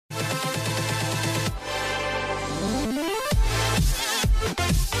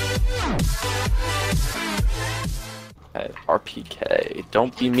RPK.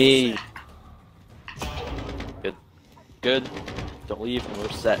 Don't be me. Good. Good. Don't leave and we're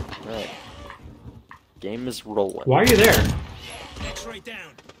set. Alright. Game is rolling. Why are you there?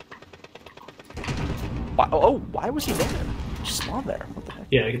 Why was he there? He just spawned there. What the heck?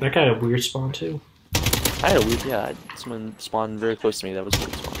 Yeah, that guy had a weird spawn too. I had a weird, yeah, someone spawned very close to me. That was a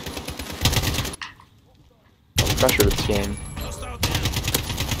weird spawn. Pressure this game.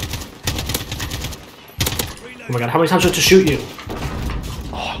 Oh my god, how many times do I have to shoot you?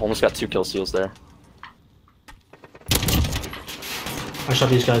 Oh, almost got 2 kill steals there. I shot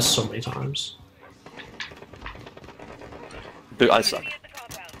these guys so many times. Dude, I suck.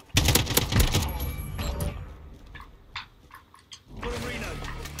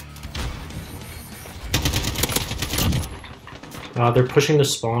 They're pushing the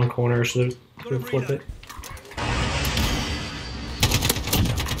spawn corner, so they're flip it.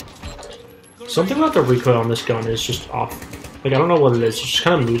 Something about the recoil on this gun is just off. Like, I don't know what it is. It just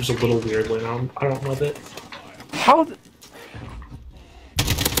kind of moves a little weirdly, and I don't love it. How?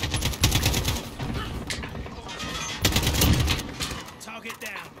 Target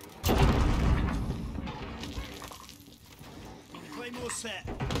down. Play more set.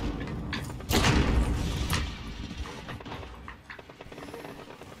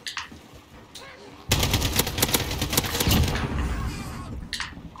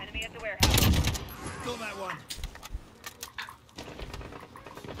 Enemy at the warehouse. Got that one.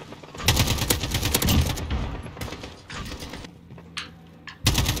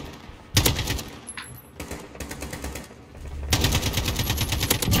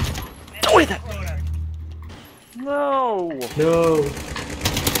 No! No.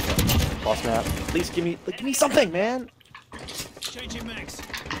 Lost map. Please give me something, man! Changing max.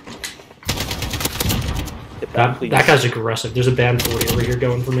 Get back, please. That guy's aggressive. There's a band 40 over here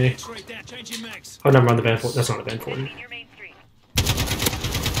going for me. Straight down. Changing max. Oh, never mind, the band 40. That's not a band 40. Near Main Street.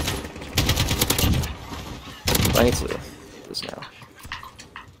 I need to do this now.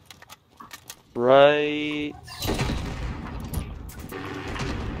 Right.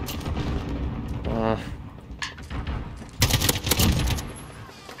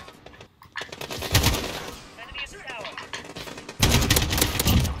 Enemy at the tower.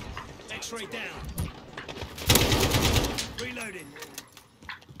 X-ray down. Reloading.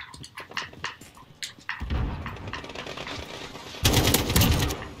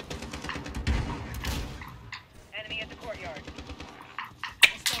 Enemy at the courtyard.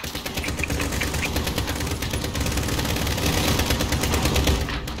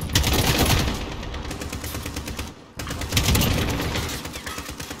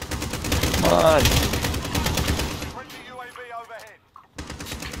 Come on. UAV overhead.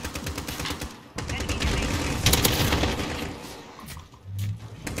 Enemy near Main Street.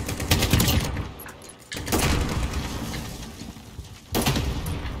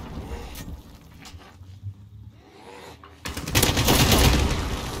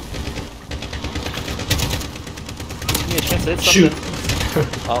 Give me a chance to hit Shoot. something.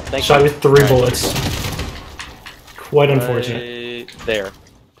 Oh, thank Shot you. with 3 Alright. bullets. Quite unfortunate. Right there.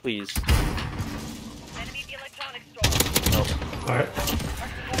 Please. Enemy at the electronics store. Nope. Alright.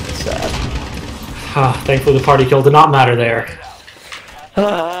 Sad. Ah, thankfully the party kill did not matter there.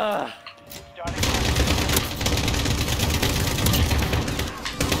 Ah.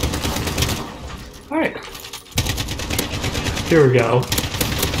 Alright. Here we go.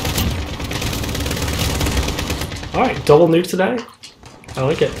 Alright, double nuke today. I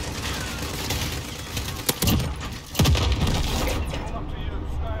like it.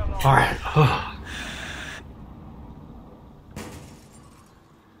 Alright.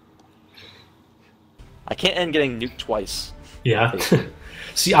 I can't end getting nuked twice. Yeah.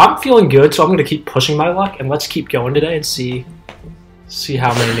 See, I'm feeling good, so I'm going to keep pushing my luck, and let's keep going today and see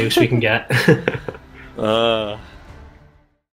how many nukes we can get.